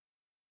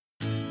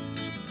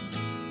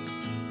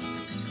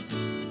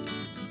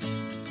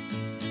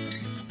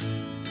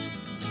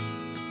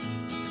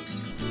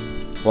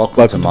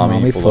Welcome to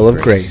Mommy Full of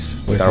Grace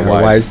with our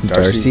wives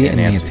Darcy and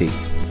Nancy.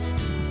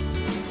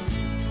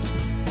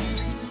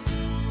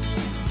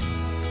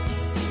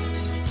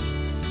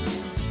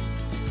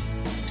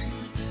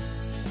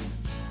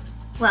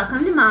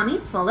 Welcome to Mommy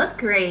Full of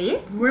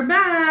Grace. We're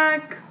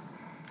back.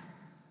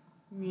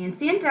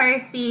 Nancy and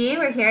Darcy,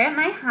 we're here at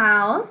my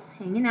house,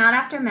 hanging out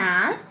after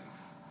Mass.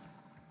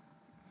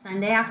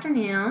 Sunday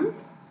afternoon.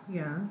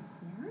 Yeah.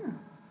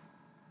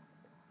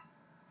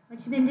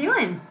 What you been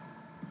doing?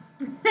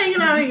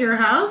 Hanging out at your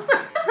house.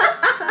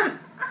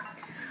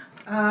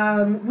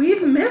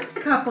 We've missed a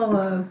couple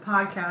of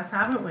podcasts,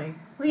 haven't we?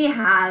 We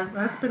have.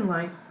 That's been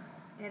life.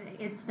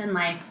 It's been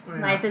life. Yeah.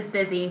 Life is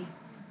busy.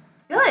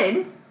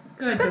 Good.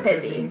 Good, but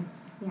busy.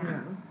 Yeah.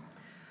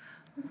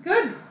 It's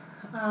good.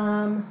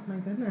 My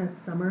goodness,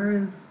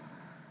 summer is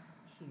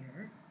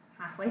here.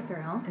 Halfway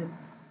through.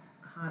 It's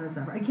hot as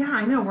ever. Yeah,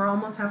 I know. We're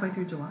almost halfway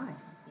through July.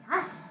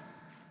 Yes.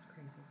 It's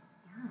crazy.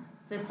 Yeah.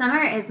 So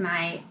summer is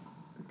my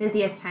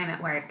busiest time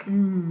at work.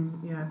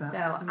 Yeah, I bet. So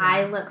yeah.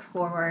 I look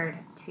forward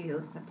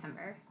to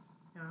September.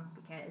 Yeah.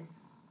 Because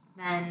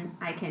then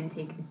I can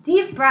take a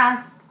deep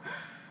breath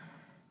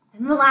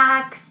and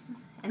relax.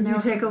 And Do you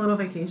take a little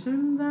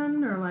vacation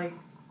then, or like?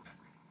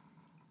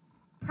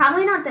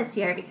 Probably not this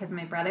year because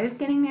my brother's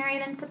getting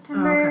married in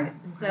September. Okay.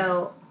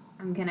 So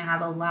I'm going to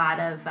have a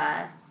lot of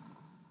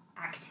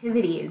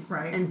activities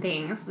and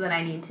things that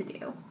I need to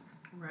do.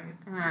 Right.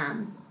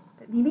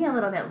 But maybe a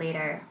little bit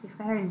later. We've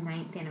got our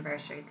 9th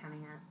anniversary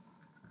coming up.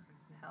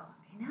 So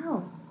I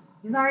know.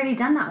 You've already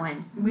done that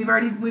one. We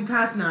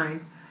passed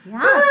 9.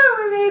 Yeah. Woo,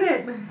 we made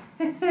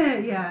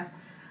it. Yeah.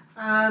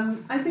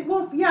 I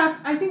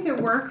think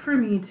at work for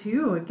me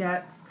too,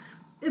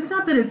 it's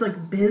not that it's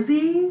like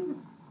busy,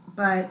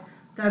 but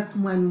that's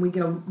when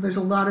there's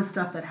a lot of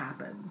stuff that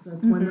happens.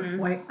 That's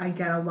when I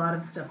get a lot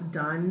of stuff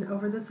done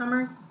over the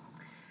summer.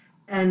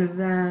 And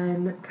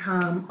then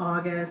come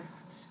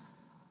August,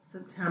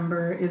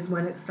 September is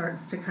when it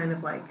starts to kind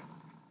of like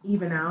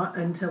even out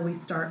until we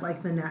start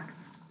like the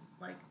next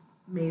like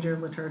major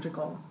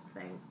liturgical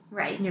thing.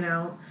 Right. You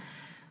know?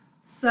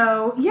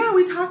 So, yeah,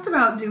 we talked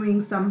about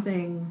doing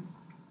something,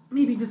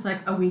 maybe just like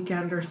a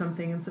weekend or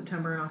something in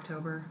September and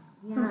October.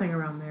 Yeah. Something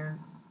around there.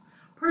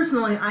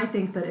 Personally, I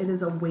think that it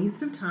is a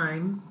waste of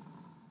time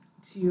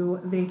to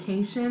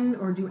vacation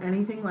or do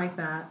anything like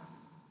that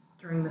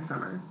during the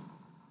summer.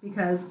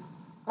 Because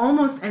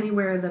almost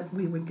anywhere that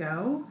we would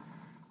go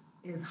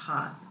is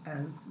hot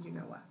as you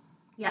know what.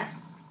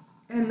 Yes.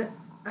 And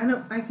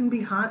I can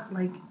be hot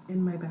like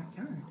in my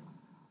backyard.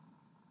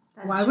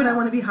 Why true. would I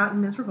want to be hot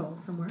and miserable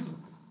somewhere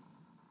else?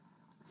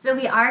 So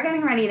we are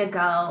getting ready to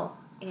go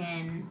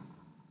in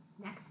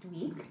next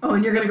week. Oh,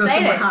 and you're going to go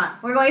somewhere hot.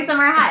 We're going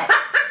somewhere hot.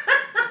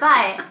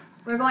 But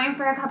we're going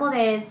for a couple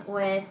days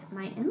with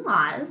my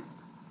in-laws.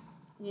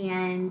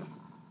 And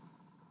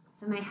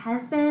so my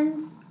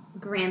husband's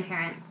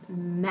grandparents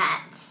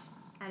met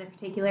at a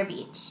particular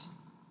beach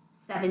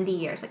 70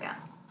 years ago.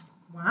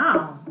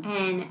 Wow.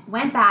 And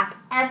went back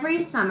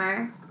every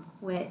summer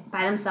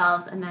by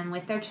themselves and then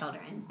with their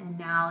children. And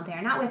now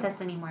they're not with us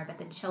anymore, but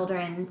the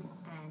children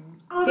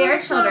and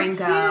their children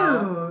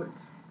go.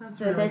 That's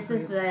so really this sweet.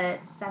 is the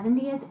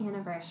 70th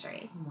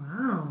anniversary.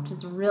 Wow. Which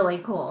is really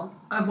cool.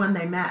 Of when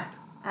they met.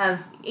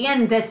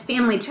 And this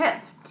family trip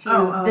to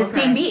the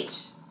same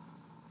beach.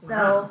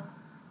 So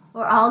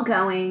we're all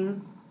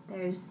going.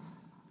 There's,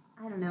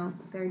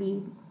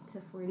 30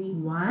 to 40 people.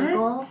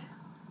 Wow.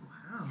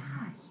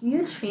 Yeah,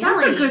 huge family.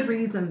 That's a good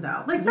reason,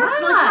 though. Like,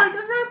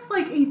 that's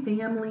like a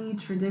family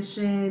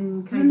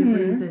tradition kind of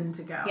reason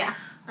to go. Yes.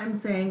 I'm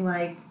saying,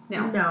 like,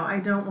 no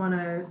I don't want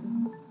to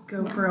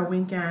go for a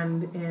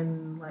weekend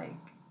in, like,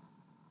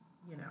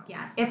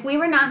 Yeah. If we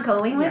were not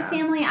going with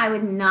family, I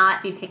would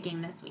not be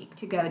picking this week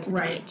to go to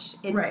the beach.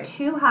 It's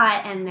too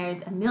hot, and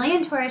there's a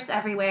million tourists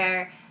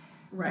everywhere.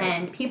 Right.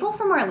 And people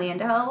from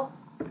Orlando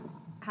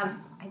have,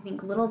 I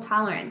think, little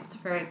tolerance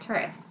for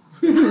tourists.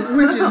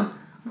 Which is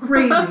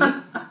crazy.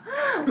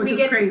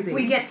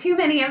 We get too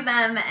many of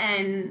them,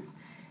 and,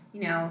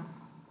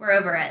 we're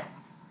over it.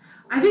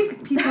 I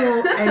think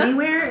people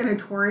anywhere in a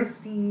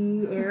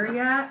touristy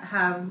area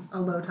have a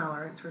low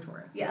tolerance for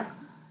tourists. Yes.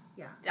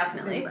 Yeah.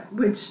 Definitely. Anyway,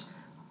 which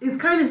is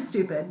kind of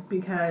stupid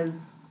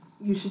because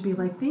you should be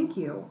like, thank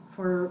you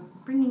for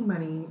bringing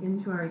money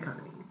into our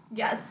economy.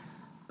 Yes.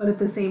 But at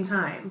the same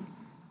time,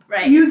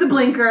 right. Use a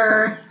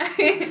blinker,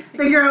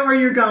 figure out where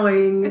you're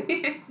going.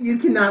 You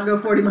cannot go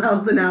 40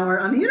 miles an hour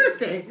on the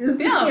interstate. It's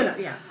just,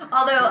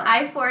 Although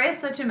I-4 is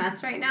such a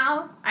mess right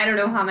now. I don't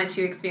know how much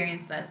you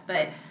experience this,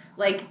 but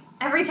like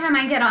every time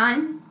I get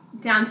on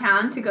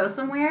downtown to go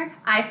somewhere,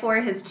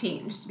 I-4 has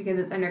changed because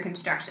it's under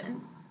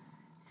construction.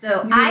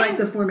 So you mean like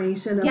the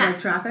formation of like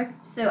traffic?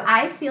 So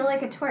I feel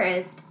like a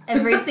tourist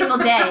every single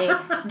day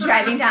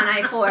driving down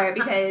I-4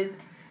 because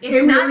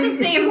it's not the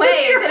same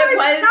way that it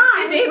was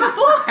the day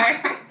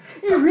before.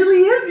 It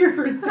really is your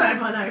first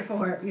time on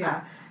I-4.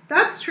 Yeah,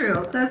 that's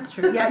true.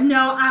 Yeah,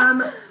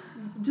 no,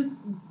 just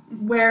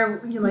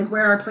where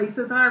our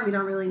places are, we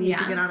don't really need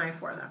to get on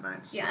I-4 that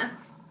much. Yeah,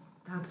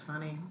 that's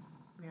funny.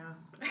 Yeah.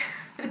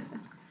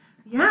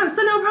 Yeah,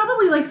 so no,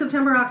 probably like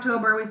September,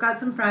 October. We've got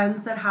some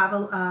friends that have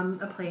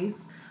a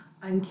place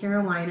in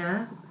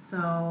Carolina.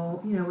 So,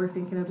 we're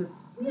thinking of just,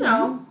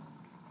 I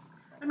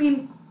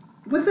mean,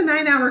 what's a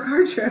 9-hour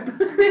car trip?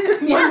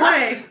 One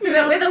way.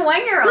 With a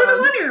 1-year-old. With a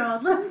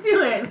 1-year-old. Let's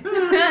do it.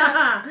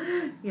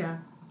 Yeah.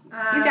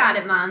 You got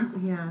it,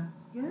 Mom.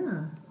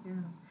 Yeah.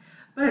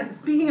 But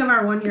speaking of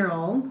our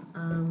 1-year-old,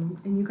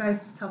 and you guys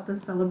just helped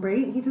us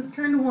celebrate, he just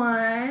turned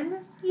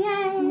 1.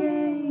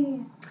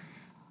 Yay.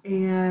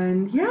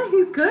 And yeah,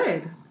 he's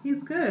good.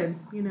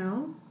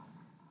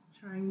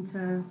 Trying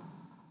to...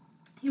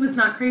 He was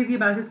not crazy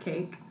about his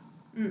cake.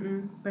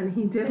 But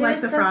he did like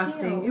the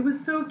frosting. Cute. It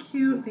was so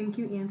cute. Thank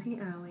you, Auntie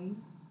Allie,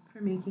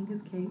 for making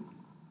his cake.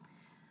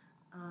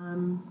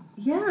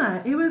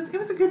 Yeah, it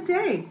was a good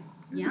day.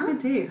 It was a good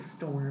day. It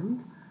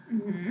stormed.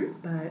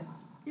 But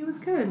it was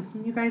good.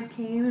 And you guys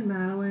came and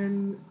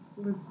Madeline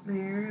was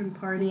there and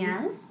partied.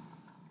 Yes.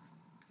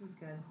 It was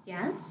good.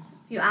 Yes.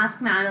 If you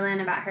ask Madeline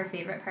about her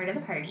favorite part of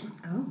the party,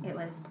 it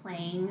was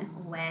playing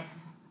with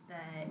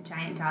the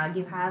giant dog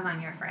you have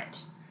on your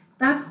fridge.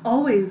 That's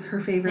always her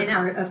favorite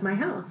part of my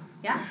house.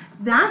 Yes.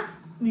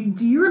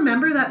 Do you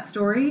remember that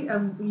story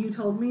you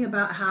told me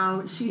about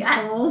how she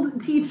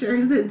told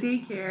teachers at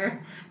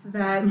daycare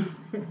that...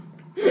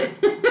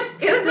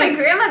 It was my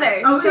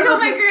grandmother. She told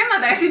my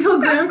grandmother. She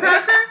told Graham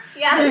Cracker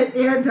yes. that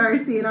Aunt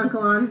Darcy and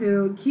Uncle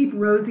Anhu keep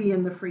Rosie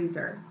in the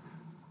freezer.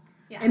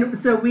 Yes. And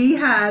so we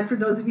had, for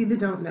those of you that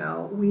don't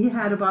know, we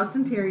had a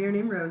Boston Terrier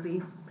named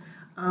Rosie.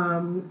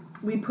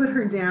 We put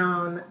her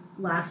down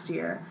last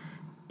year.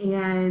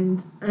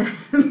 And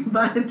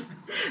but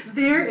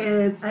there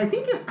is, I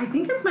think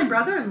it's my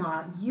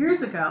brother-in-law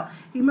years ago.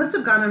 He must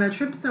have gone on a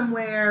trip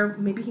somewhere.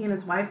 Maybe he and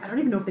his wife. I don't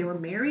even know if they were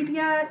married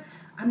yet.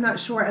 I'm not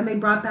sure. And they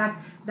brought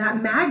back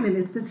that magnet.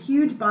 It's this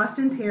huge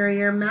Boston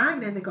Terrier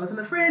magnet that goes in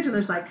the fridge, and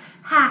there's like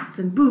hats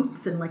and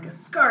boots and like a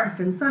scarf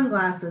and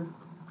sunglasses,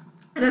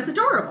 and it's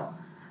adorable.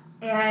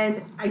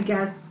 And I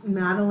guess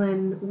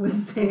Madeline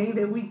was saying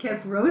that we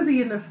kept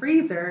Rosie in the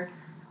freezer.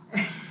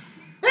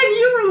 And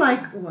you were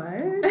like, what?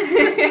 And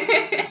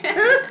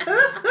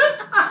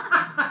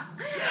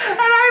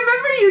I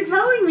remember you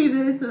telling me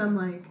this, and I'm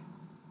like,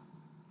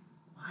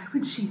 why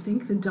would she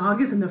think the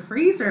dog is in the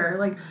freezer?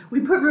 Like,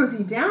 we put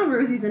Rosie down.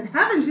 Rosie's in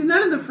heaven. She's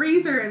not in the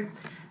freezer.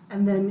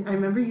 And then I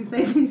remember you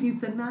saying, you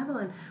said,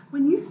 Madeline,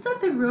 when you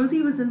said that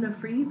Rosie was in the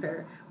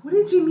freezer, what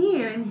did you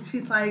mean? And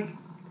she's like,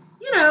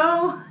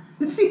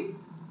 she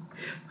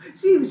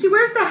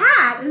wears the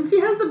hat, and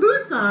she has the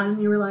boots on.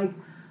 And you were like,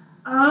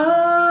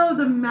 oh,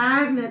 the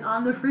magnet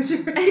on the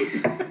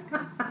refrigerator.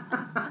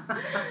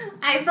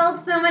 I felt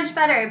so much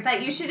better,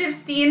 but you should have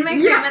seen my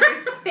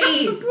grandmother's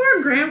face.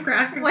 Poor Graham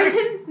Cracker.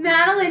 When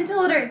Madeline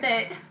told her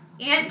that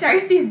Aunt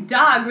Darcy's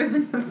dog was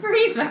in the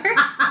freezer.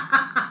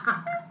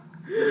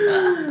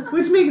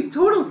 Which makes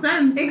total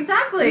sense.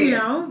 Exactly.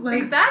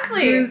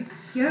 Exactly.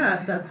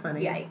 Yeah, that's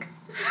funny. Yikes.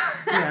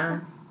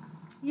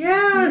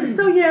 Yeah,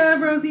 so yeah,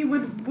 Rosie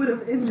would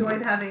have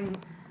enjoyed having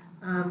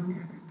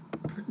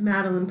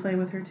Madeline play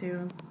with her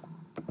too.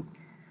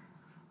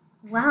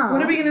 Well,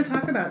 what are we going to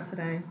talk about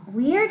today?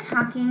 We are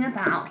talking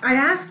about... I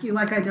ask you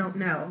like I don't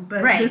know,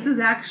 but this is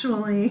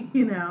actually,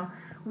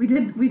 we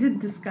did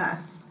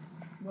discuss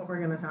what we're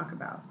going to talk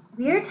about.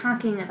 We are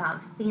talking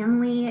about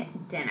family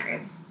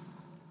dinners.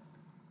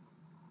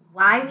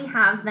 Why we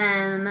have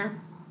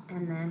them,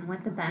 and then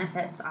what the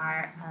benefits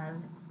are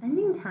of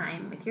spending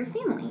time with your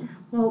family.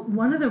 Well,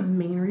 one of the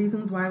main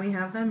reasons why we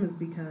have them is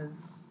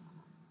because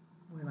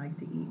we like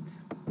to eat.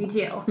 We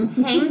do.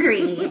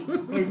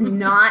 Hangry is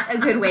not a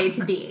good way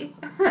to be.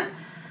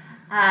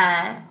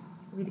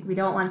 We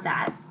don't want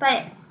that.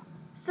 But,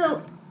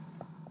 so,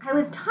 I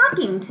was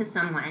talking to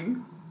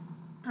someone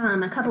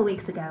a couple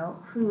weeks ago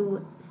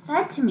who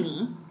said to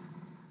me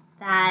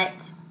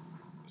that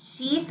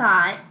she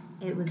thought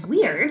it was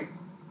weird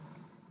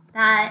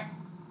that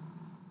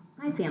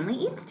my family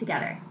eats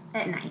together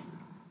at night.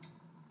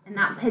 And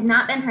that had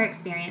not been her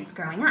experience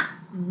growing up.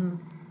 Mm-hmm.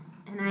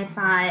 And I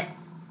thought...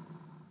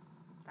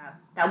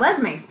 That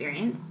was my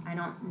experience. I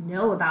don't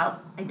know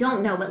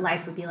what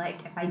life would be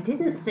like if I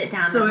didn't sit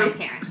down with my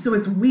parents. So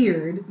it's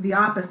weird, the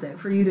opposite,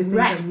 for you to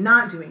think of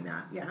not doing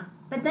that, yeah.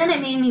 But then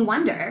it made me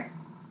wonder,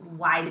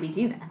 why do we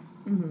do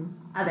this? Mm-hmm.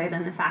 Other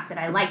than the fact that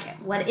I like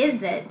it. What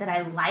is it that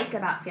I like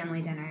about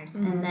family dinners?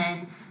 Mm-hmm. And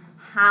then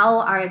how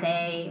are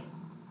they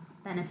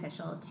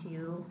beneficial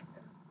to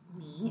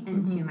me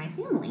and to my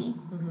family?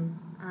 Mm-hmm.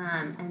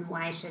 And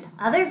why should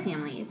other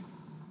families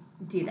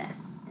do this?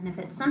 And if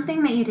it's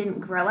something that you didn't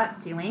grow up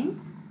doing,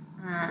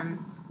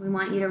 we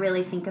want you to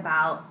really think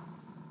about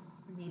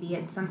maybe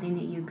it's something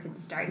that you could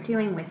start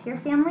doing with your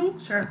family.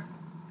 Sure.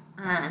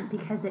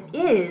 Because it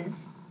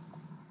is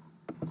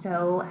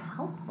so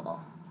helpful.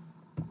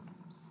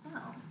 So,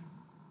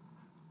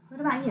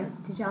 what about you?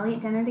 Did y'all eat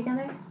dinner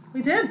together?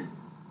 We did.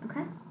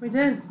 Okay. We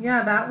did.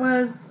 Yeah, that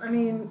was,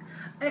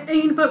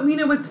 but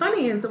what's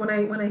funny is that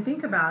when I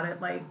think about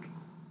it, like,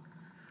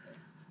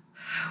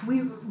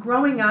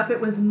 growing up,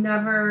 it was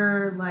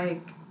never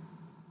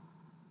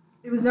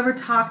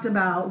talked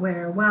about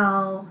where,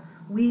 well,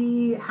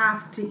 we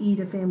have to eat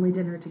a family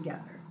dinner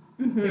together.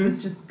 Mm-hmm.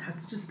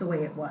 That's just the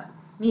way it was.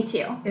 Me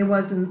too. It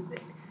wasn't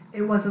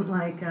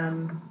like,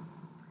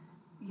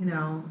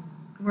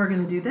 we're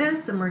going to do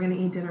this and we're going to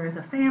eat dinner as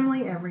a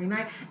family every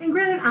night. And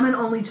granted, I'm an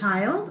only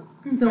child,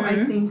 so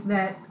I think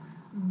that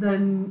the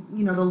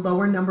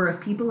lower number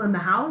of people in the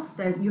house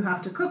that you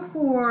have to cook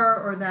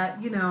for, or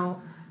that,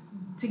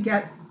 to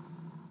get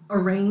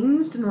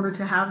arranged in order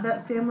to have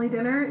that family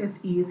dinner, it's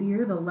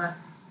easier the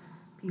less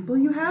people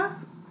you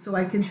have. So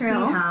I can see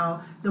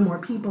how the more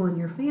people in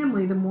your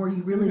family, the more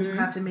you really do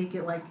have to make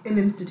it like an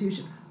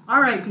institution.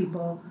 All right,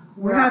 people,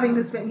 we're having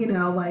this,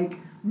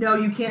 no,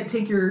 you can't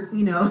take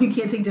you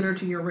can't take dinner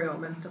to your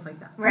room and stuff like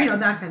that. Right.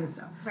 That kind of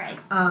stuff. Right.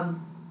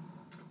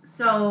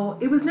 So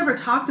it was never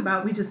talked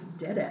about. We just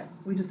did it.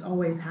 We just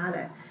always had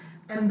it.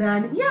 And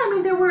then,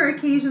 there were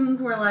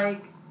occasions where,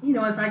 like,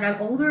 as I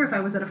got older, if I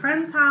was at a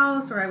friend's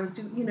house, or I was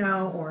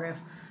or if,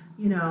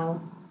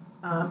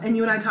 and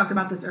you and I talked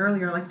about this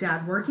earlier, like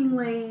Dad working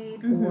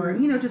late, or,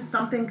 just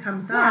something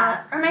comes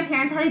up. Or my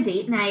parents had a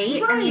date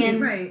night. Right,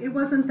 right. It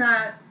wasn't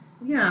that,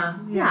 yeah.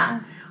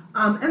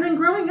 And then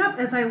growing up,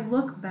 as I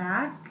look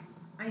back,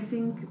 I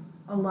think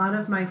a lot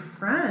of my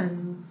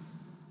friends,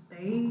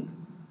 they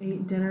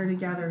ate dinner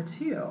together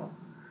too.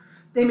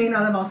 They may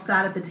not have all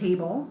sat at the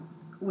table,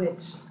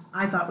 which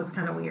I thought was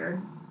kind of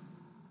weird,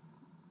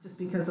 just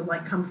because of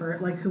like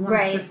comfort. Like, who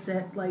wants to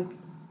sit like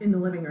in the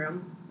living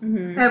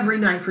room every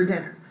night for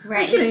dinner?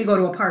 Right. Like, you go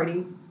to a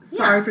party.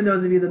 Sorry for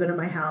those of you that have been in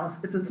my house.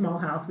 It's a small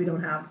house. We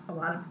don't have a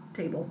lot of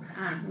tables.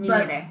 Me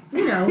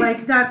neither.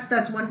 Like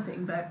that's one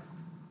thing. But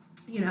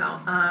yeah.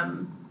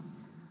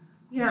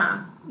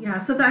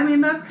 So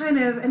that's kind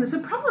of, and so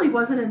it probably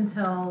wasn't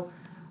until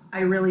I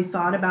really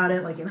thought about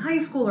it, like in high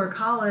school or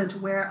college,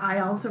 where I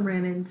also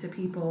ran into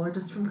people, or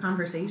just from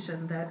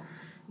conversation, that,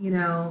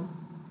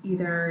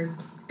 either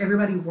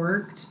everybody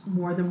worked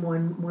more than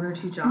one or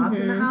two jobs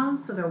in the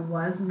house, so there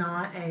was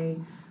not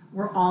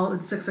we're all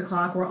at 6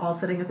 o'clock, we're all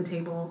sitting at the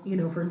table,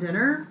 for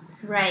dinner.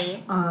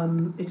 Right.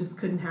 It just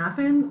couldn't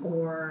happen,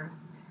 or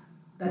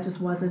that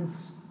just wasn't,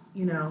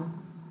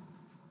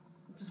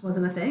 just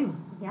wasn't a thing.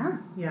 Yeah.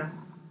 Yeah.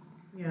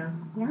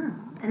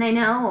 And I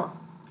know,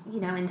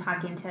 in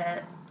talking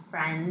to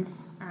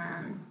friends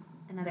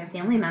and other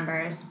family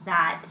members,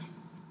 that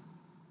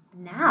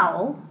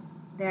now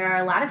there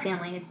are a lot of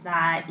families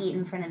that eat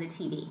in front of the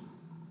TV.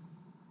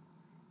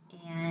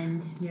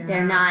 And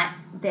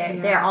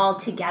they're all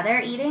together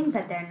eating,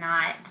 but they're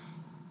not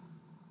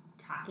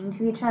talking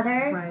to each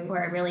other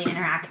or really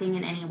interacting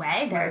in any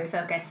way. They're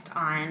focused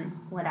on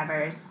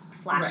whatever's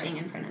flashing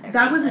in front of their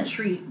faces. That was a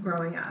treat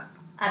growing up.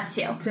 Us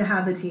too. To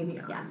have the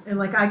TV on. Yes. And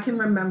I can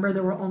remember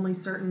there were only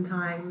certain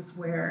times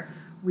where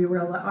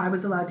I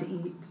was allowed to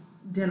eat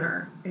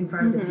dinner in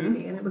front of the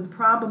TV, and it was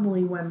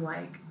probably when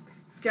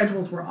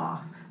schedules were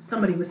off.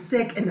 Somebody was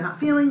sick and not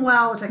feeling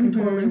well, which I can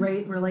totally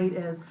relate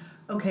is,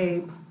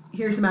 okay,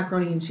 here's the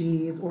macaroni and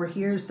cheese, or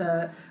here's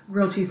the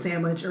grilled cheese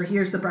sandwich, or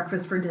here's the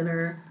breakfast for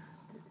dinner.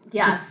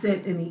 Yeah. Just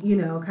sit and eat,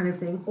 kind of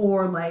thing.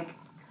 Or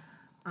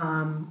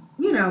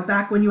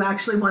back when you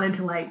actually wanted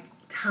to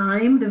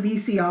time the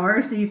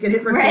VCR so you could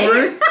hit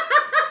record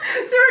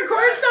to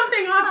record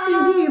something off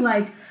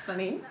TV, it's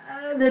funny.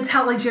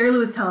 Jerry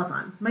Lewis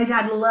telethon. My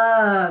dad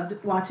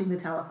loved watching the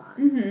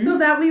telethon, so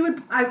that we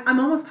would. I'm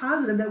almost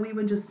positive that we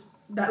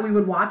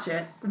would watch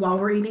it while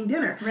we're eating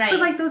dinner. Right.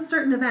 But those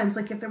certain events,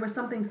 if there was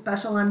something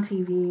special on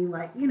TV,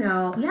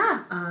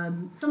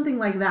 something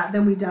like that,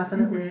 then we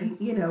definitely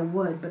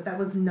would. But that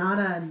was not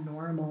a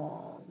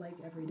normal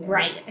every day.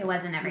 Right. It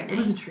wasn't every night. It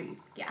was a treat.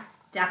 Yes.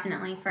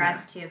 Definitely for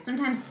us too.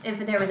 Sometimes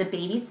if there was a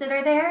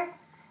babysitter there,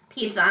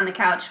 pizza on the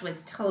couch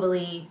was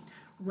totally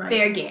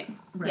fair game.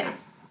 Right.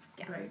 Yes.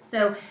 Right.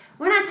 So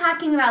we're not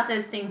talking about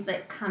those things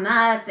that come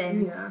up,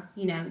 and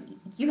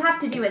you have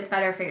to do what's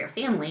better for your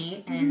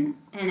family and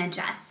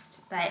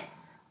adjust. But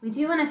we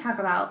do want to talk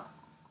about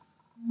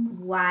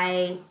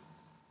why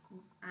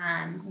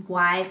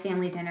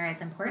family dinner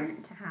is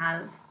important to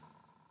have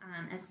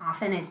as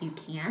often as you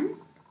can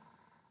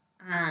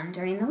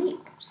during the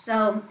week.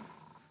 So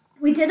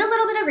we did a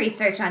little bit of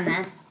research on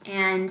this,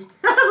 and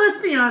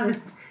let's be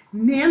honest,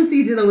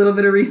 Nancy did a little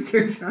bit of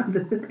research on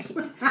this.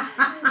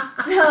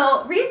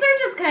 So research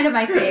is kind of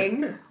my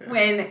thing.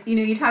 When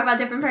you talk about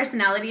different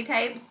personality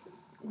types,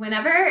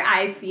 whenever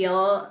I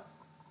feel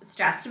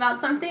stressed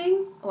about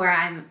something or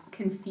I'm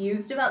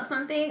confused about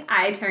something,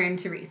 I turn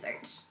to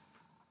research.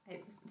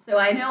 So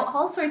I know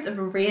all sorts of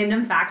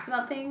random facts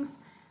about things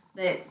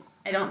that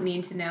I don't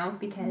need to know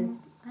because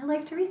I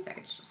like to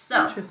research.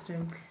 So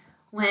interesting.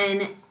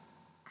 When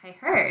I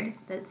heard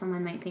that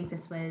someone might think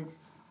this was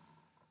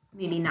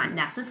maybe not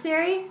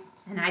necessary,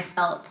 and I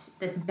felt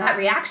this gut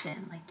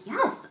reaction,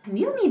 yes, I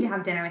do need to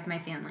have dinner with my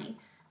family.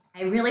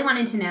 I really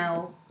wanted to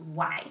know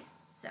why.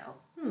 So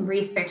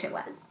research it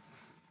was.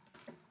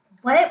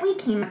 What we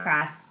came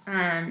across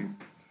I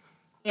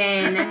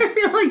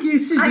feel like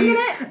you should be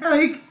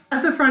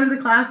at the front of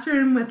the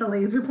classroom with a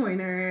laser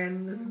pointer,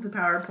 and this is the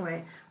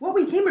PowerPoint. What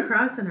we came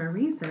across in our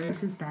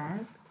research is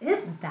that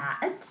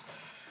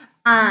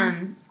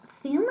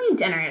family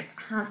dinners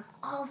have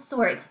all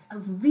sorts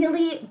of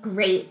really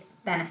great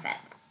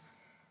benefits.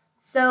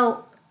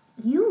 So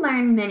you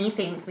learn many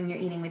things when you're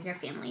eating with your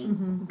family.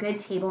 Good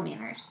table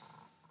manners,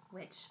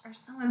 which are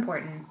so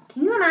important.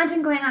 Can you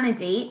imagine going on a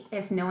date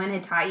if no one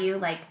had taught you,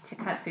 like, to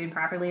cut food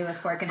properly with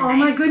fork and a knife? Oh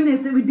my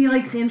goodness, it would be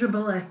like Sandra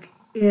Bullock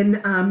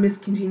in Miss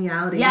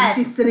Congeniality. Yes.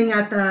 She's sitting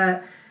at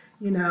the,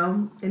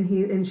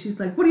 and she's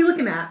like, what are you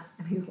looking at?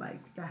 And he's like,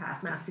 the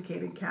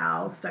half-masticated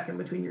cow stuck in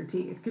between your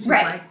teeth. Because she's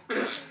like,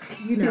 it's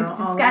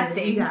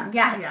disgusting.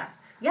 Yeah.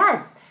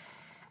 Yes.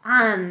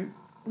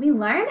 We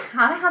learn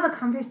how to have a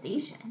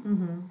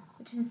conversation,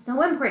 which is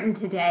so important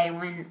today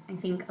when I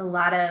think a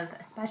lot of,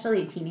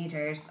 especially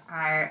teenagers,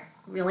 are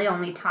really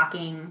only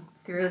talking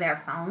through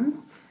their phones.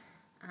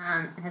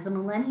 And as a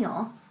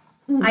millennial,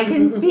 I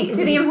can speak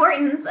to the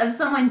importance of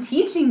someone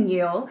teaching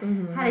you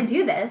how to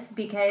do this,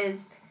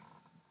 because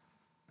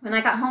when I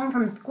got home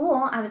from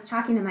school, I was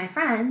talking to my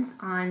friends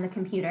on the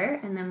computer,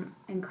 and then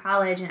in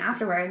college and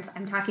afterwards,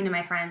 I'm talking to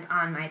my friends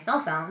on my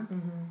cell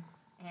phone.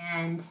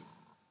 And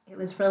it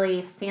was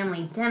really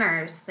family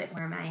dinners that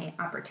were my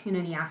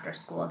opportunity after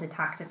school to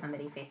talk to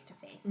somebody face to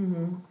face.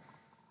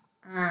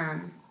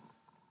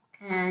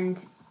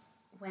 And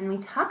when we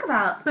talk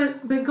about...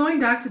 But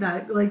going back to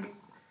that, like,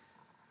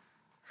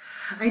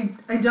 I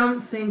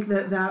don't think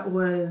that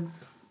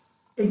was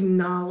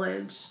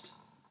acknowledged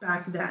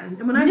back then.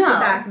 And when I say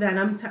back then,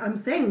 I'm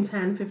saying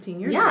 10, 15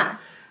 years ago.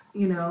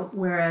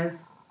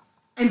 Whereas...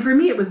 And for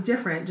me, it was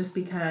different just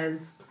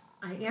because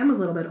I am a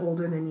little bit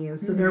older than you.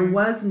 So there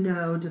was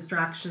no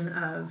distraction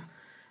of,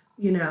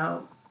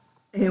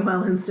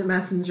 AOL Instant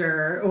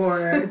Messenger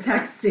or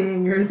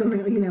texting or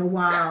something,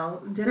 while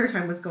dinner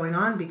time was going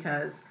on,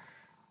 because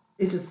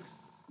it just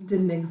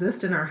didn't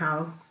exist in our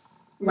house.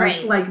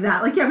 Like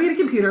that. Like, yeah, we had a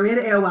computer, we had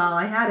AOL,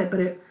 I had it, but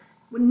it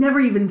never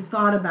even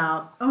thought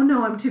about, oh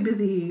no, I'm too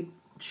busy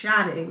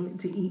chatting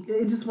to eat.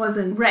 It just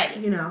wasn't, but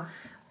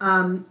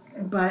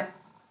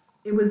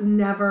it was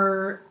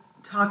never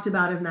talked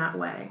about in that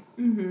way.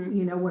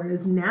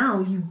 Whereas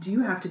now you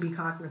do have to be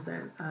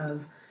cognizant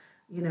of,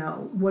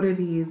 what are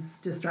these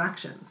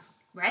distractions?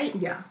 Right.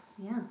 Yeah.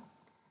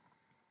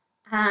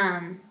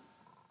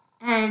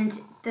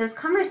 And those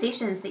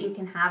conversations that you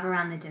can have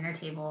around the dinner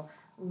table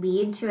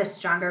lead to a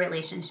stronger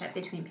relationship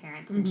between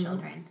parents and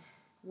children.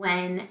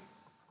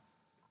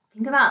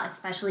 Think about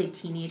especially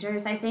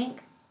teenagers, I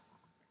think,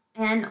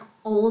 and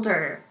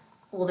older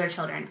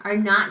children are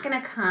not going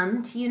to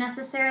come to you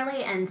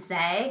necessarily and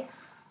say,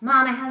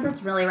 Mom, I had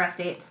this really rough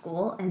day at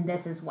school, and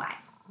this is why.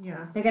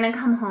 Yeah. They're going to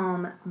come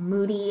home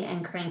moody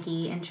and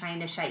cranky and trying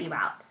to shut you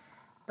out.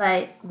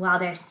 But while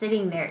they're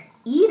sitting there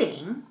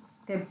eating,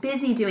 they're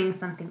busy doing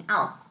something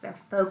else. Their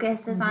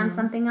focus is on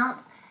something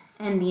else,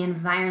 and the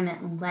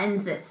environment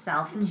lends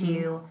itself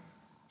to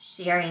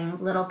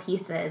sharing little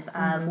pieces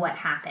of what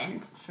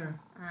happened. Sure.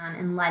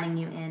 And letting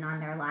you in on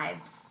their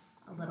lives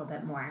a little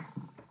bit more,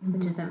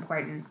 which is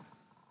important.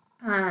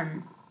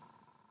 And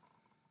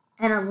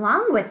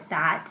along with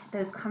that,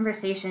 those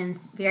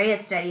conversations,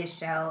 various studies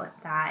show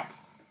that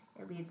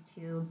it leads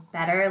to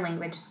better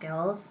language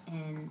skills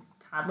in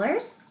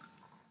toddlers,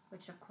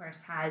 which of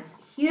course has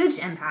huge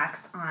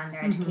impacts on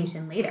their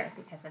education later,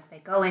 because if they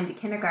go into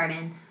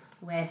kindergarten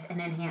with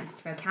an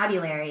enhanced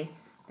vocabulary,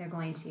 they're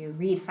going to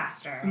read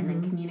faster and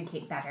then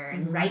communicate better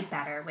and write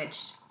better,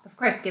 which of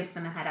course gives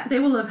them a head up. They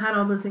will have had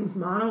all those things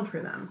modeled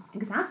for them.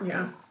 Exactly.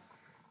 Yeah,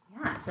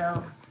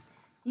 so,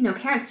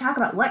 parents talk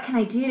about, what can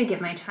I do to give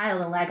my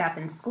child a leg up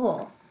in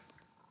school?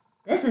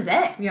 This is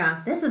it.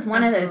 Yeah. This is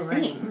one of those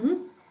things.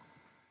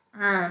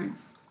 The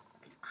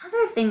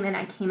other thing that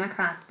I came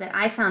across that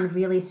I found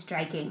really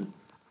striking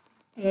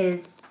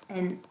is,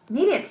 and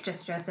maybe it's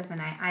just Joseph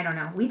and I don't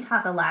know, we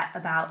talk a lot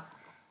about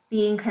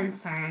being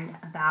concerned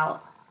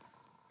about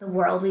the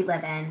world we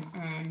live in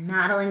and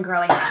Madeline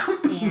growing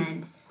up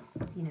and,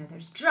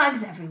 there's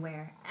drugs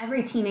everywhere.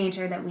 Every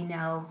teenager that we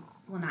know,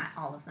 well, not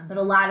all of them, but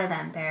a lot of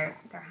them, they're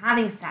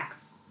having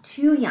sex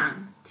too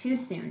young, too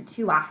soon,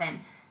 too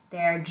often.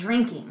 They're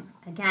drinking,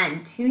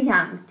 again, too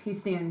young, too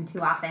soon,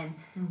 too often.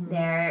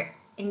 They're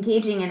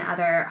engaging in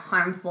other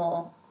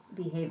harmful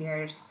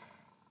behaviors.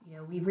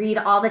 We read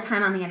all the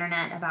time on the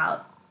internet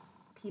about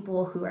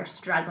people who are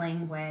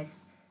struggling with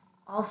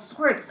all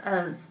sorts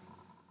of,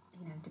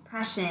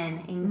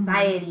 depression,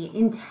 anxiety,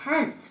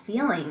 intense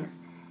feelings.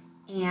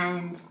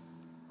 And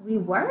we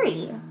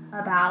worry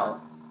about,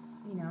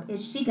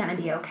 is she going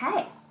to be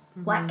okay?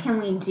 What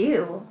can we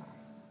do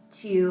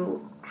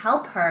to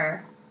help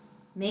her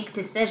make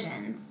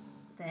decisions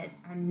that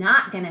are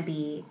not going to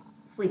be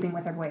sleeping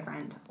with her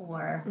boyfriend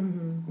or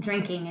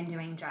drinking and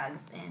doing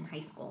drugs in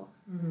high school?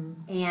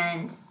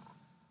 And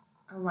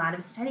a lot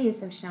of studies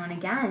have shown,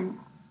 again,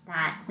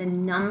 that the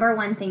number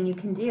one thing you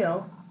can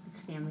do is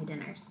family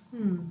dinners.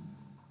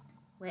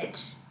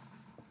 Which,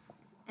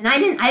 and I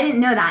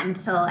didn't know that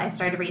until I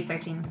started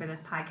researching for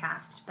this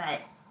podcast, but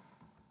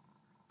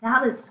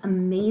that was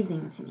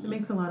amazing to me. It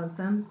makes a lot of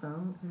sense,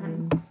 though.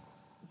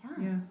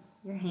 Yeah.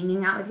 You're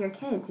hanging out with your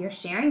kids. You're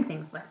sharing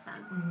things with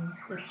them.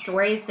 The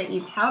stories that you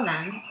tell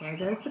them, there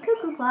goes the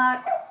cuckoo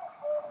clock.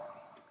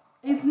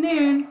 It's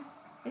noon.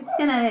 It's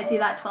gonna do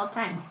that 12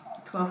 times.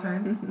 12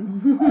 times?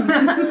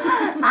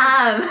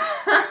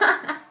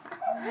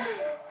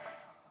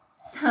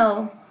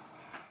 So,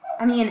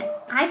 I mean,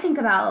 I think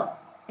about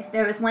if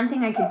there was one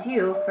thing I could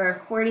do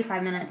for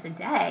 45 minutes a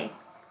day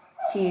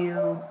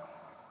to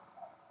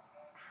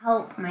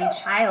help my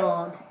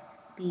child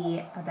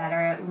be a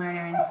better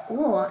learner in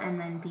school and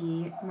then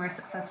be more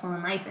successful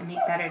in life and make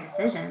better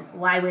decisions,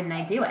 why wouldn't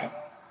I do it?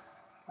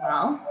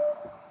 Well,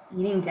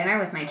 eating dinner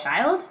with my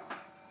child,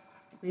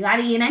 we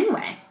gotta eat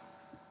anyway.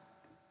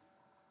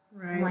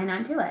 Right. Why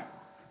not do it?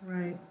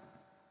 Right.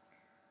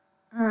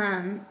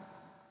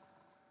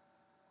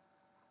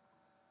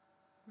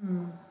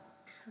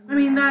 I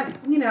mean, that,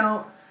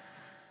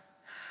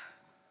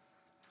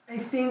 I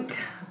think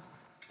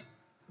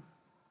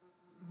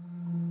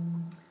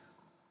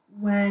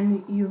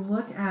when you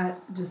look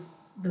at just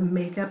the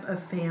makeup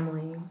of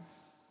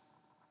families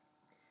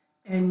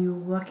and you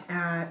look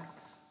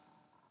at,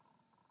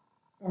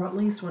 or at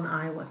least when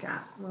I look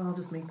at, well, I'll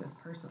just make this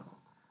personal,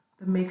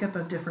 the makeup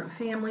of different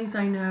families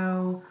I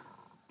know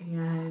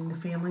and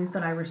families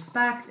that I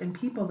respect and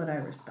people that I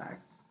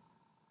respect,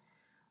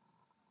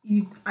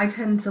 I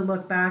tend to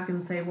look back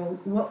and say,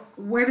 well,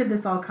 where did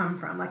this all come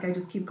from? Like, I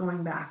just keep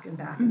going back and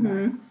back and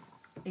back.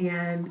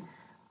 And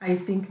I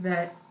think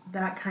that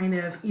kind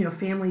of,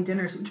 family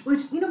dinners,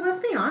 which, let's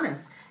be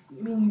honest.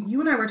 I mean,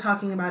 you and I were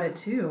talking about it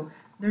too.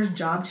 There's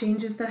job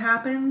changes that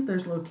happen.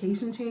 There's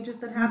location changes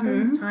that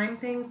happen. Time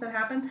things that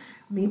happen.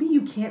 Maybe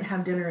you can't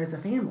have dinner as a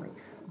family,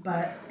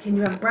 but can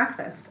you have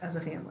breakfast as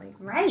a family?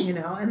 Right.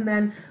 And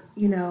then,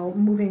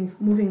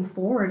 moving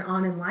forward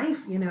on in life,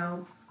 you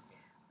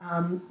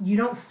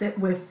don't sit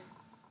with,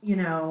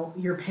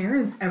 your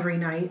parents every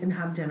night and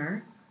have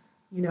dinner,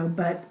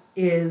 but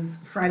is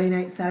Friday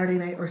night, Saturday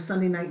night, or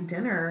Sunday night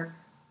dinner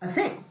a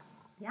thing?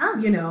 Yeah.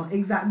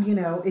 Exactly,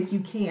 if you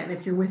can,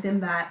 if you're within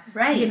that,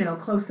 right.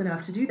 Close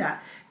enough to do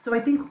that. So I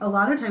think a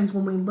lot of times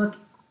when we look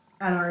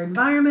at our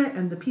environment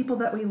and the people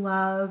that we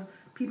love,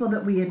 people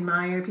that we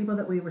admire, people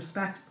that we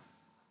respect,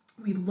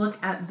 we look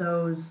at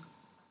those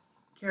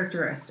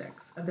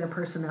characteristics of their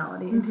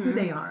personality and who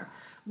they are.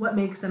 What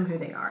makes them who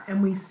they are,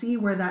 and we see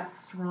where that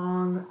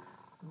strong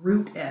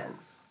root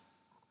is.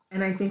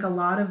 And I think a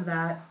lot of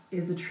that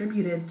is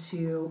attributed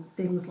to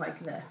things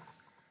like this,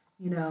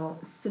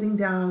 sitting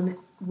down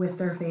with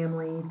their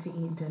family to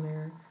eat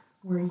dinner,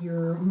 where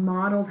you're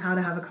modeled how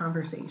to have a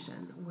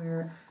conversation,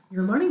 where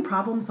you're learning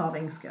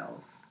problem-solving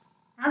skills.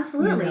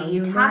 Absolutely.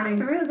 You talk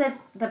through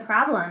the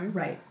problems.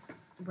 Right.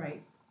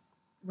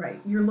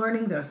 You're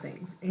learning those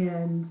things.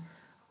 And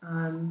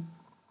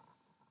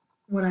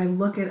when I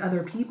look at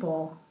other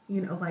people,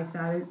 like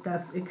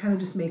that, it kind of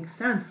just makes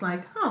sense.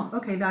 Like, oh,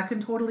 okay, that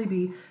can totally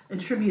be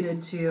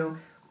attributed to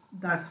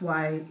that's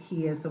why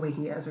he is the way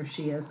he is or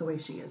she is the way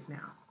she is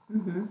now.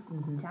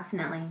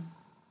 Definitely.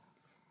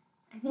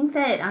 I think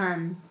that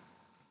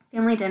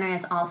family dinner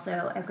is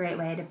also a great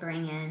way to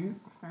bring in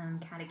some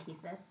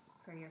catechesis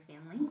for your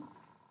family.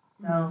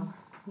 So,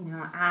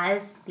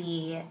 as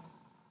the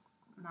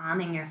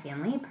mom in your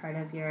family, part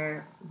of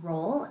your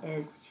role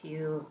is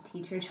to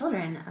teach your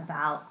children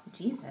about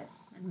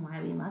Jesus and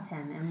why we love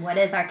him and what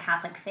is our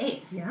Catholic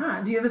faith.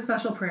 Yeah. Do you have a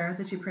special prayer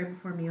that you pray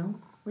before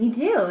meals? We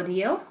do. Do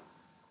you?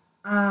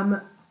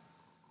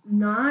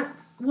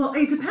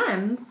 It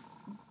depends.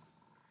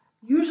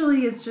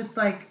 Usually it's just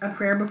like a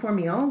prayer before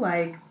meal,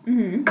 like,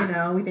 we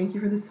thank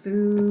you for this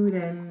food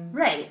and,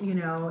 right.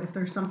 If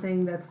there's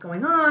something that's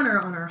going on or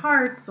on our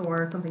hearts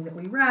or something that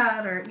we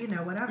read or,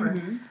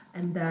 whatever.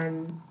 And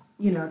then,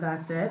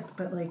 that's it.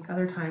 But like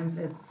other times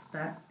it's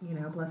that,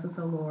 bless us,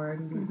 O Lord,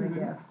 and these are the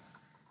gifts.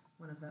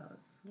 One of those.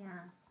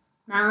 Yeah.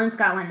 Madeline's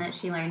got one that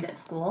she learned at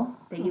school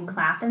that you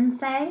clap and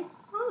say.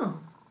 Oh.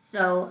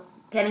 So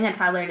getting a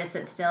toddler to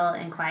sit still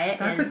and quiet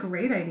That's a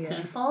great idea.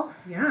 Painful.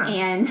 Yeah.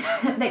 And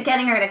that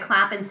getting her to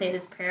clap and say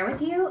this prayer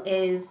with you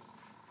is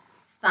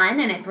fun,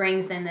 and it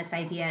brings in this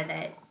idea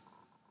that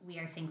we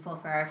are thankful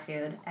for our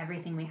food.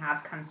 Everything we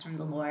have comes from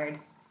the Lord.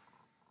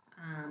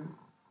 And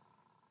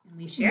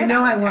we share that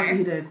I with want her.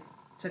 you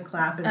to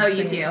clap and Oh, sing.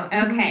 you do?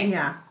 Okay.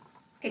 Yeah.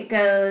 It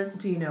goes...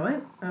 Do you know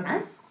it? Okay.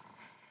 Yes.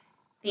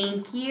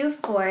 Thank you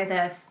for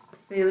the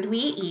food we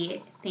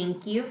eat.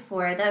 Thank you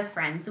for the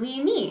friends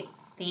we meet.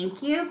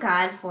 Thank you,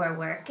 God, for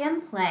work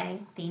and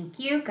play. Thank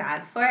you,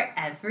 God, for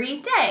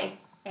every day.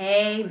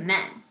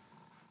 Amen.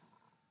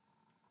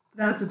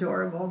 That's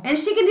adorable. And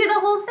she can do the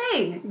whole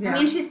thing. Yeah. I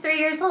mean, she's 3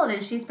 years old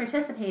and she's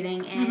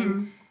participating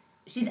in,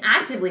 she's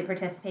actively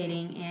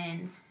participating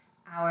in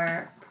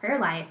our prayer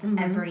life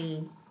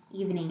every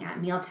evening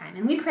at mealtime.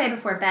 And we pray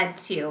before bed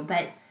too,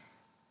 but,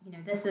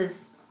 this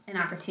is an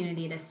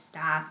opportunity to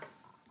stop,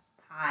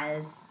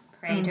 pause,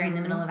 pray during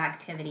the middle of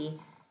activity.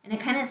 And it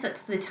kind of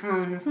sets the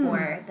tone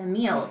for the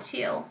meal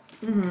too.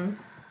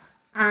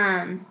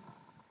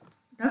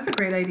 That's a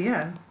great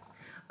idea.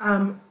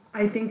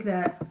 I think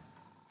that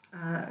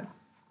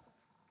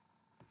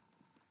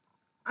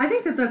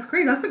that's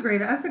great. That's a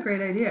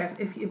great idea.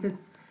 If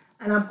it's,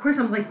 and of course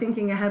I'm like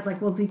thinking ahead,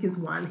 like, well, Zeke is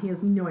 1. He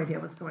has no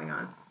idea what's going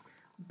on.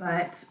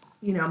 But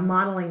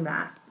modeling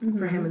that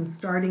for him and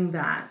starting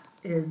that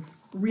is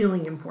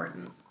really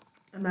important.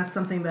 And that's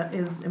something that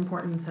is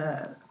important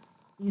to,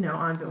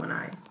 Anvu and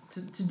I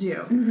to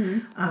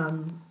do.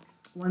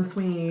 Once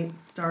we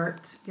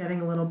start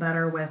getting a little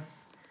better with,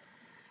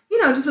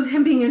 just with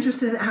him being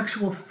interested in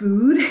actual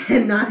food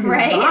and not his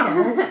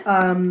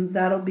bottle,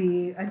 that'll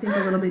be, I think, a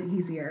little bit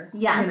easier.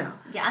 Yes,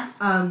 yes.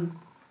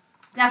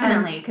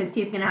 Definitely, because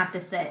he's going to have to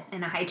sit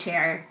in a high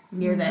chair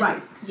near the...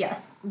 Right.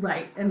 Yes.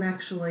 Right, and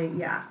actually,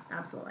 yeah,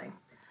 absolutely.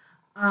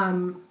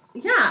 And,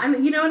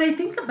 and I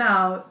think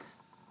about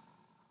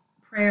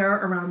prayer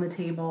around the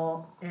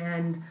table,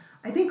 and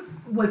I think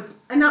what's,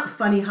 and not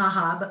funny,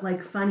 haha, but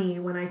like funny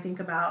when I think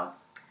about,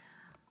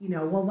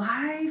 well,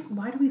 why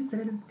do we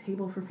sit at the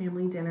table for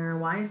family dinner?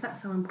 Why is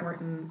that so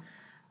important?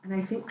 And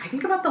I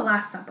think about the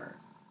Last Supper.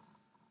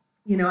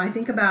 I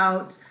think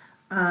about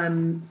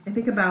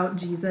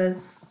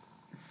Jesus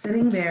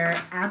sitting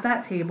there at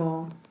that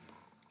table.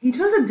 He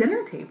chose a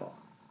dinner table.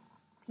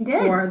 He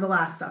did. For the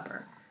Last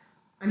Supper.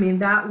 I mean,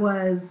 that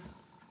was,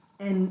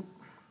 and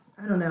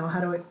I don't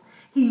know,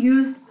 he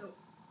used,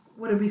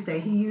 what did we say?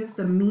 He used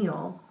the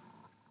meal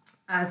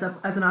as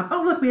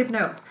oh, look, we have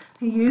notes.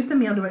 He used the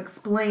meal to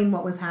explain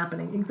what was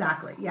happening.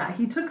 Exactly. Yeah,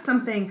 he took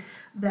something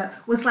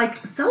that was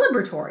like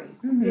celebratory,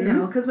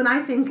 because when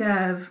I think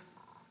of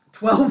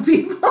 12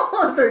 people,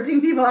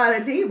 13 people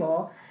at a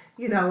table,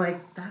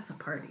 like, that's a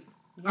party.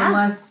 Yeah.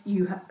 Unless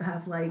you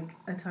have like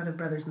a ton of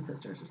brothers and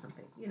sisters or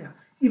something,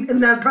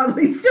 and that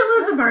probably still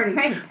is a party.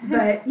 Right.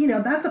 But,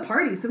 that's a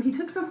party. So he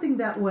took something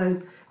that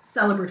was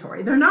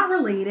celebratory. They're not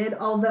related,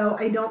 although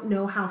I don't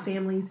know how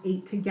families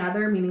ate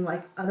together, meaning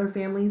like other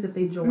families, if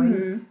they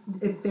join,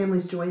 if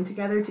families joined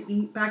together to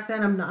eat back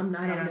then. I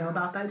don't know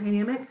about that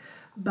dynamic.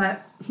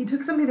 But he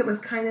took something that was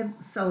kind of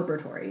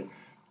celebratory.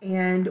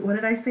 And what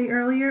did I say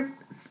earlier?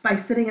 By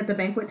sitting at the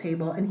banquet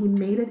table, and he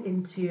made it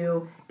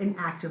into an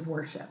act of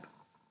worship.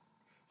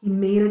 He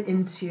made it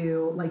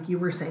into, like you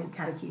were saying,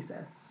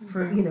 catechesis,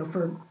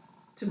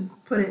 to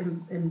put it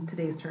in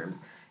today's terms,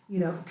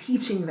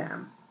 teaching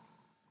them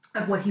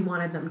of what he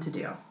wanted them to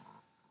do.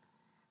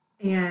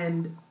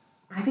 And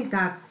I think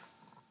I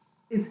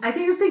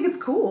just think it's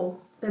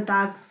cool that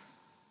that's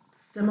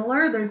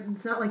similar.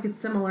 It's not like it's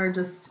similar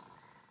just,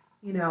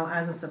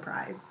 as a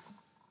surprise.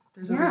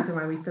 There's a reason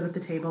why we sit at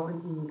the table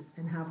and eat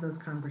and have those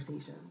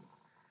conversations.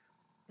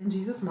 And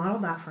Jesus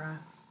modeled that for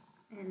us.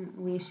 And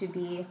we should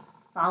be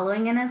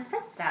following in his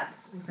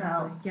footsteps.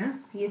 Exactly.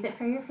 So use it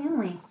for your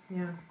family.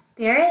 Yeah.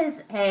 There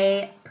is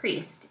a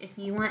priest, if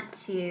you want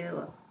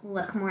to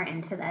look more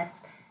into this,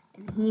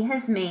 and he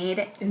has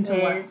made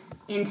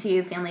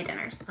into family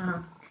dinners. Uh-huh.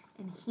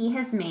 And he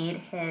has made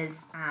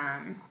his,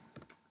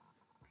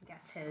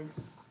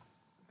 his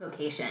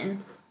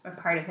vocation, or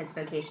part of his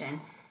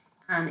vocation,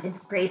 is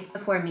Grace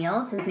Before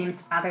Meals. His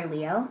name's Father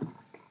Leo.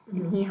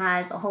 And he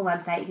has a whole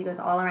website. He goes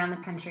all around the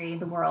country,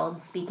 the world,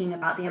 speaking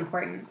about the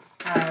importance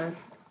of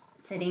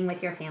sitting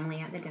with your family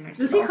at the dinner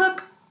table. Does he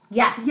cook?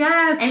 Yes.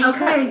 Yes. And he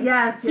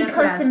cooks. He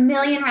posts a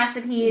million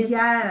recipes.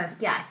 Yes.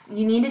 Yes.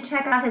 You need to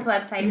check out his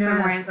website for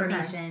more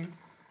information.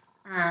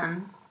 Okay.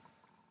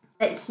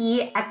 But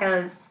he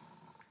echoes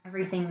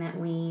everything that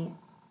we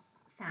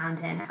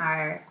found in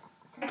our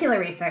secular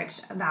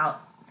research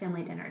about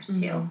family dinners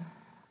too.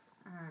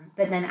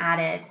 But then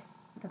added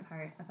the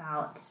part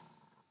about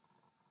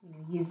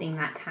using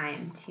that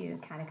time to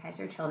catechize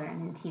your children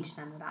and teach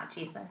them about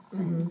Jesus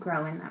and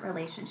grow in that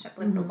relationship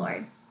with the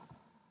Lord.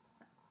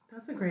 So.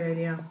 That's a great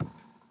idea.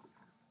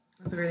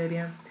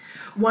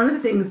 One of the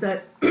things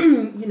that,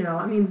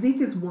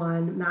 Zeke is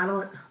one.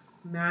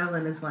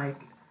 Madeline is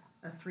like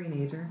a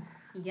three-nager.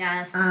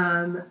 Yes.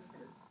 And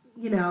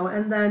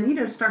then,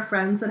 just our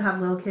friends that have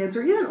little kids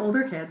or even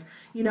older kids.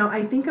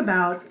 I think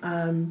about,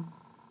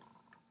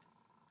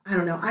 I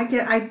don't know,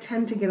 I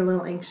tend to get a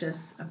little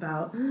anxious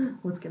about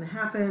what's going to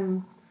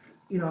happen.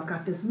 I've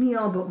got this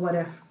meal, but what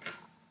if,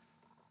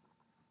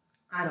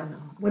 I don't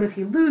know, what if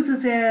he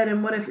loses it,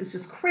 and what if it's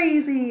just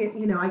crazy?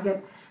 I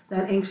get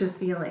that anxious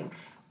feeling.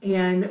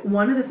 And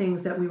one of the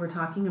things that we were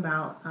talking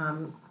about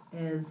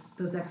is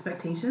those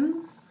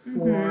expectations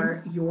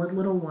for your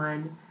little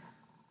one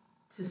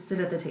to sit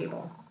at the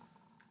table.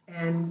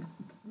 And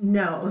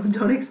no,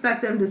 don't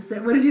expect them to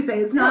sit. What did you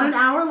say? It's not an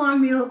hour-long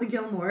meal at the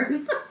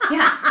Gilmores.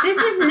 Yeah, this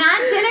is not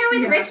dinner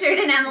with Richard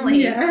and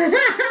Emily.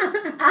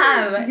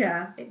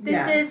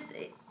 Is,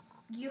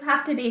 you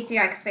have to base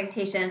your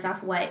expectations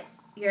off what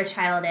your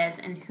child is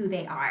and who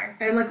they are.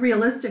 And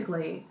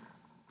realistically,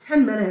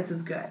 10 minutes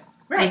is good.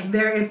 Right.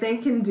 If they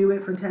can do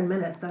it for 10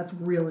 minutes, that's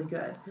really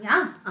good.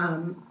 Yeah.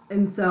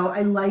 And so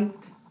I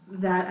liked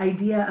that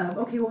idea of,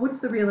 okay, well, what's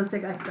the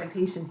realistic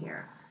expectation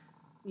here?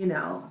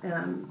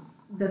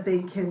 That they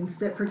can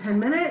sit for 10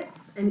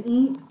 minutes and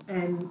eat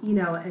and,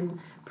 and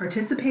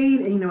participate,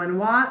 and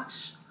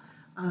watch.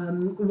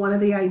 One of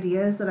the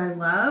ideas that I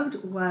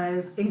loved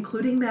was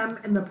including them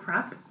in the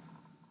prep.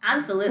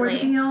 Absolutely. For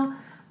the meal.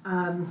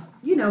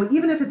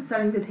 Even if it's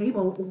setting the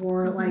table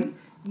or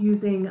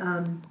using,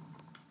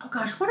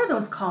 what are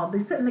those called? They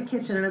sit in the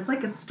kitchen and it's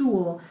like a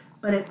stool,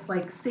 but it's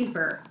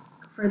safer.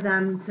 for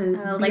them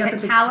to like a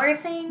tower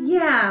thing?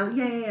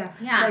 Yeah.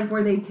 Like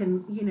where they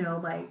can,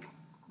 like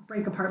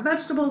break apart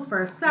vegetables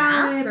for a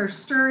salad or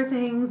stir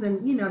things and,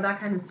 that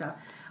kind of stuff,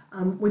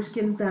 which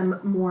gives them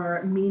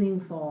more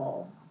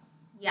meaningful.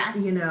 Yes.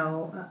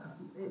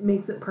 It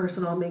makes it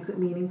personal, makes it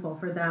meaningful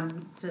for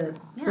them to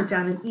sit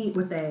down and eat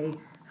what they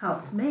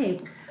helped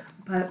make.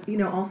 But,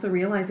 also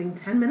realizing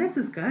 10 minutes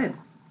is good.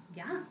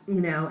 Yeah.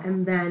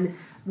 And then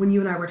when you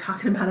and I were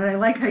talking about it, I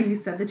like how you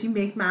said that you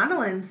make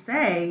Madeline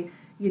say,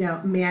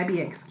 may I be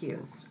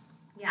excused?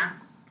 Yeah.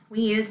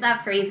 We use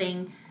that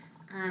phrasing,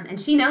 and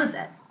she knows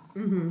it.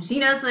 Mm-hmm. She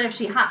knows that if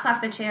she hops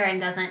off the chair and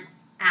doesn't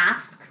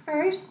ask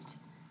first,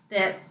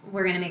 that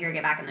we're going to make her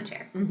get back in the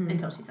chair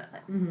until she says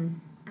it. Mm-hmm.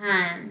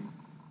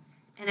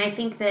 And I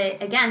think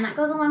that, again, that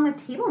goes along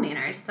with table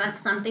manners.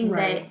 That's something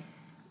that,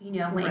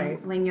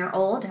 when you're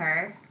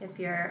older, if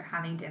you're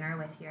having dinner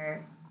with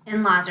your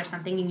in-laws or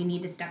something and you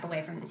need to step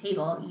away from the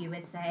table, you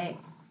would say,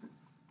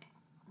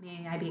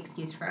 may I be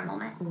excused for a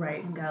moment?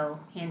 Right. And go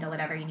handle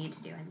whatever you need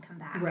to do and come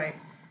back. Right.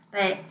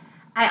 But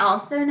I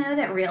also know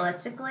that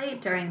realistically,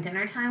 during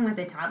dinner time with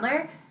a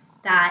toddler,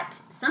 that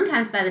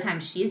sometimes by the time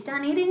she's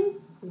done eating,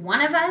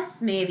 one of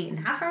us may have eaten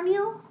half our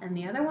meal, and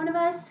the other one of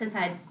us has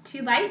had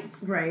 2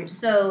 bites. Right.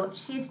 So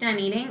she's done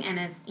eating and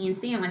is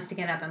antsy and wants to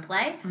get up and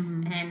play,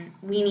 and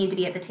we need to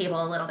be at the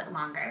table a little bit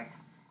longer.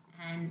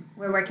 And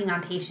we're working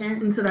on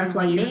patience. And so that's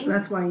why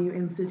you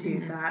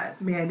institute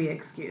that. May I be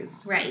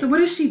excused? Right. So what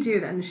does she do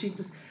then? Does she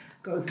just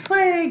goes to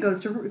play? Goes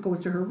to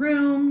her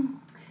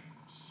room?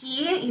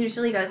 She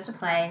usually goes to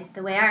play.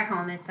 The way our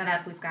home is set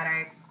up, we've got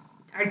our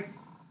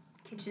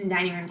kitchen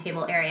dining room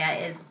table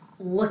area is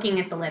looking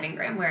at the living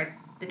room where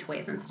the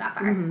toys and stuff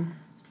are. Mm-hmm.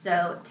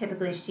 So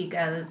typically she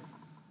goes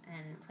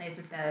and plays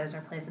with those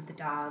or plays with the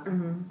dog.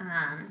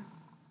 Mm-hmm.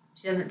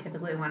 She doesn't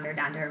typically wander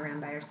down to her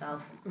room by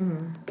herself.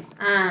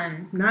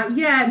 Mm-hmm. Not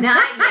yet.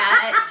 Not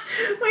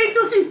yet. Wait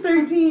till she's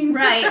 13.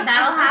 Right,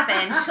 that'll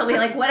happen. She'll be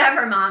like,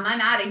 whatever, Mom,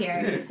 I'm out of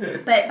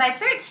here. But by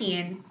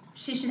 13,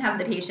 she should have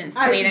the patience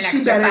to wait an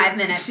extra 5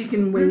 minutes. She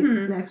can wait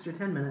an extra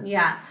 10 minutes.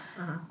 Yeah.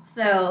 Uh-huh.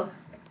 So,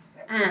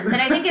 but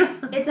I think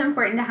it's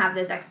important to have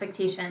those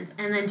expectations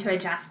and then to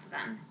adjust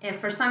them. If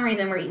for some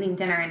reason we're eating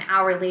dinner an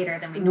hour later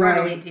than we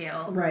normally do,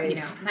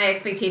 my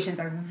expectations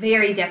are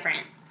very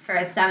different for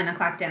a 7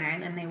 o'clock dinner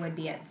than they would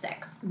be at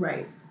 6.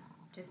 Right.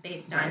 Just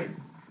based on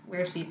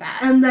where she's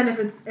at. And then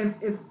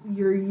if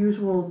your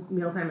usual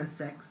mealtime is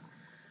 6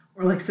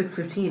 or like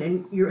 6:15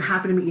 and you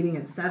happen to be eating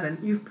at 7,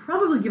 you've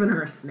probably given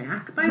her a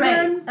snack by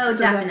then. Oh, so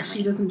definitely. That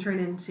she doesn't turn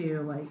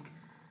into like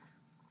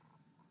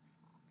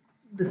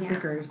the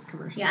Snickers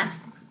commercial. Yes.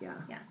 Yeah.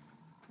 Yes.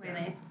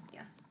 Really?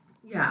 Yes.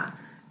 Yeah.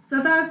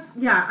 So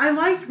I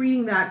liked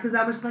reading that because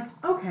I was like,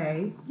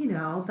 okay,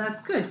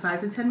 that's good.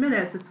 5 to 10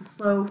 minutes. It's a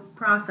slow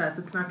process.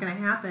 It's not going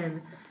to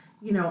happen,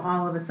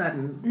 all of a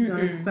sudden. Mm-hmm.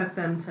 Don't expect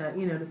them to,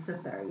 to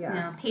sit there. Yeah.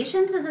 No,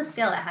 patience is a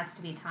skill that has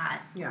to be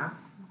taught. Yeah.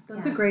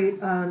 That's a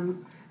great,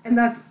 and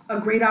that's a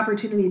great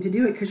opportunity to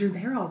do it because you're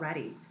there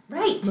already.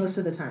 Right. Most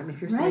of the time, if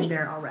you're sitting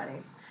there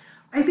already.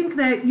 I think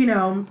that,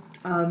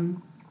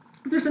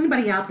 if there's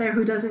anybody out there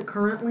who doesn't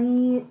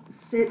currently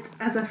sit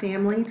as a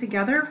family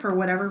together for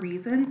whatever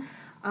reason,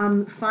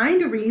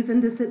 find a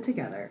reason to sit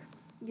together,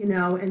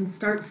 and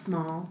start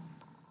small.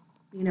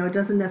 It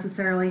doesn't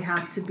necessarily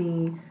have to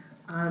be,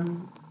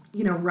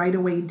 right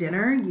away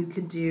dinner. You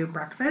could do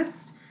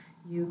breakfast.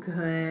 You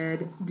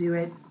could do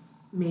it,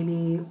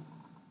 maybe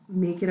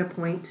make it a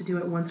point to do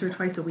it once or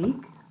twice a week,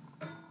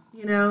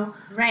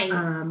 Right.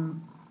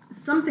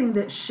 Something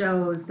that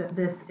shows that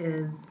this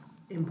is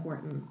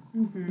important,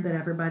 that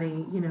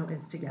everybody,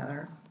 is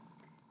together.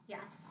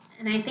 Yes.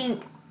 And I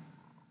think,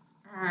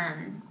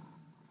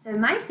 so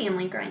my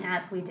family growing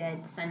up, we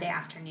did Sunday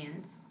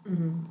afternoons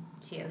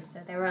too. So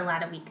there were a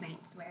lot of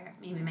weeknights where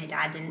maybe my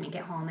dad didn't make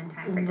it home in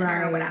time for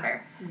dinner or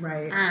whatever.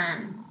 Right.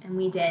 And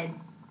we did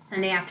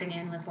Sunday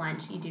afternoon was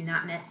lunch. You do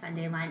not miss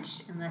Sunday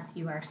lunch unless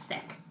you are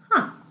sick.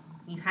 Huh.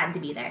 You had to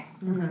be there.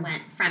 And we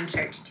went from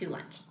church to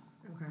lunch.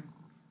 Okay.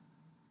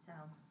 So.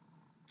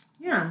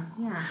 Yeah.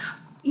 Yeah.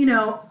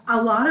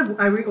 A lot of,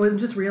 I was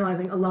just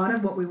realizing, a lot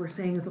of what we were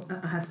saying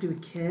has to do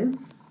with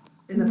kids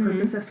and the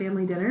purpose of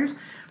family dinners.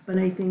 But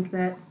I think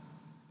that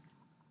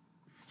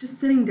it's just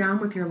sitting down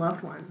with your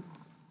loved ones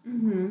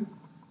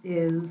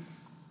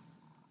is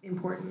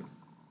important.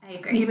 I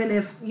agree. Even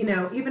if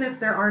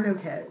there are no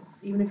kids,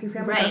 even if your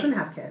family doesn't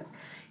have kids,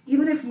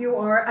 even if you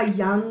are a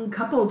young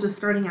couple just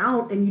starting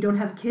out and you don't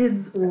have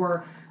kids,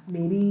 or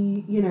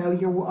maybe, you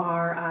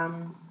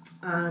are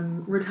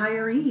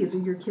retirees or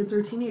your kids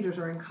are teenagers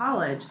or in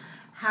college,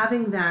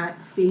 having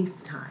that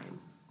face time,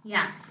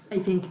 yes, I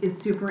think is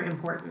super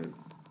important.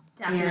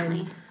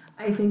 Definitely. And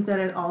I think that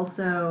it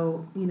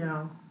also,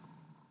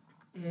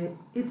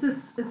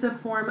 it's a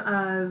form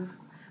of,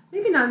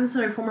 maybe not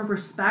necessarily a form of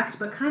respect,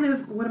 but kind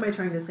of, what am I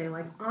trying to say?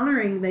 Like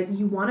honoring that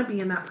you want to be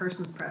in that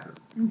person's presence.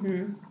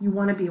 Mm-hmm. You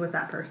want to be with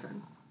that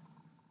person.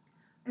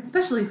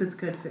 Especially if it's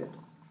good food.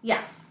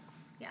 Yes.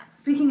 Yes.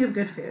 Speaking of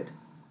good food,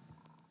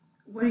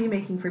 what are you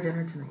making for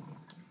dinner tonight?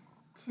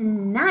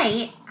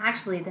 Tonight,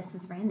 actually, this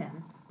is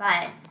random,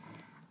 But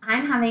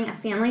I'm having a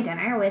family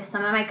dinner with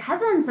some of my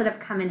cousins that have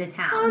come into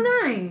town. Oh,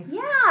 nice.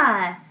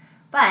 Yeah.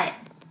 But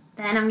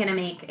then I'm going to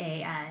make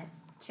a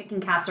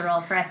chicken casserole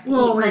for us to eat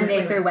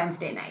Monday through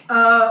Wednesday night.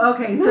 Oh,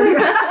 okay.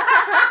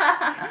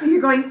 So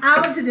you're going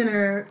out to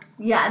dinner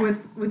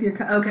with your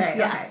okay.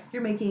 Yes. Okay.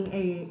 You're making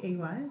a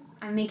what?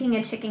 I'm making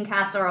a chicken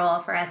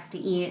casserole for us to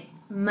eat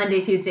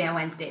Monday, Tuesday, and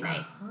Wednesday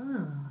night.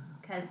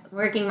 Because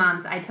working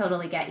moms, I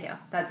totally get you.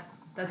 That's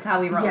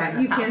how we roll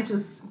in this house. You can't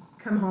just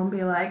come home and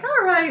be like,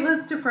 all right,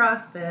 let's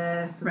defrost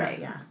this. Right.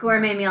 Yeah.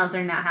 Gourmet meals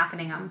are not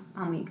happening on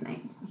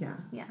weeknights.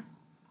 Yeah.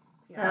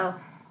 So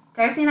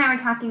Darcy and I were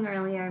talking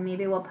earlier,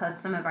 maybe we'll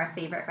post some of our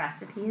favorite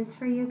recipes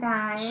for you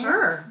guys.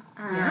 Sure.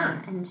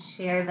 And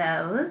share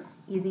those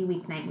easy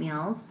weeknight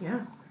meals.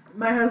 Yeah.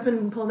 My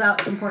husband pulled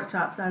out some pork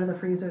chops out of the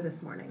freezer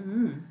this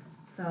morning.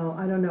 So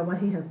I don't know what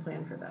he has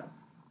planned for those.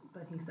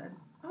 But he said,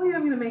 oh yeah,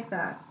 I'm going to make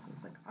that. I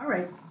was like, all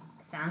right.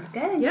 Sounds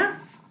good. Yeah.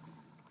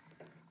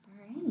 All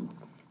right.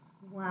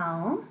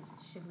 Well,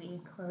 should we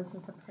close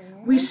with a prayer?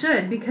 We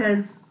should,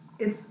 because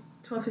it's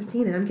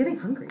 12:15 and I'm getting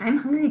hungry. I'm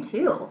hungry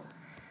too.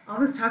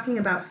 Always talking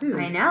about food.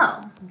 I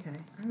know. Okay.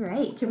 All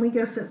right. Can we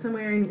go sit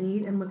somewhere and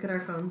eat and look at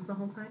our phones the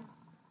whole time?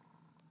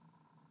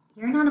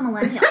 You're not a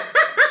millennial.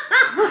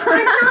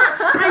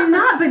 I'm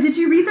not, but did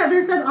you read that?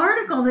 There's that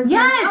article that says,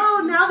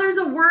 oh, now there's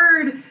a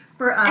word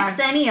for us.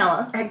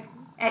 Exennial.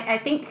 I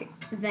think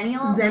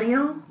Zennial.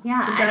 Zennial?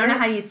 Yeah, I don't know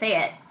how you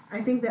say it. I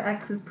think the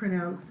X is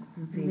pronounced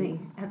Z.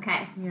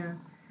 Okay. Yeah.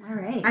 All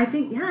right. I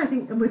think,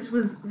 which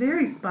was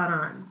very spot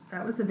on.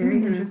 That was a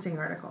very interesting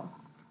article.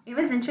 It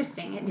was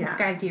interesting. It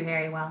described you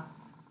very well.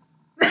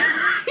 You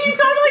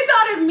totally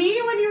thought of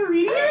me when you were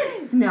reading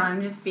it? No,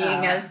 I'm just being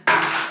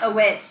a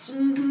witch.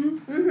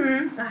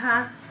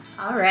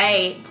 All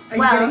right. Are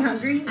you getting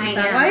hungry? I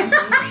am. I'm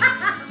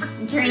hungry.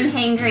 I'm turning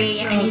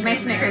hangry. I need my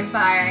Snickers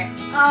bar.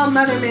 Oh,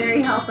 Mother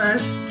Mary, help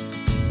us.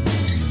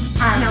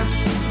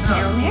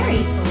 Hail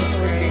Mary, full of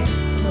grace,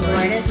 the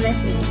Lord is with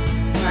thee.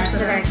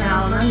 Blessed art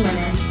thou among women,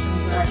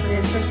 and blessed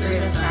is the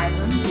fruit of thy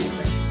womb,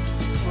 Jesus.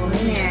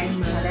 Holy Mary,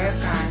 Mother of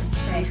God,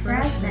 pray for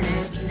us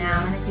sinners,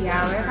 now and at the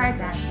hour of our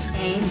death.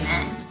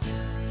 Amen.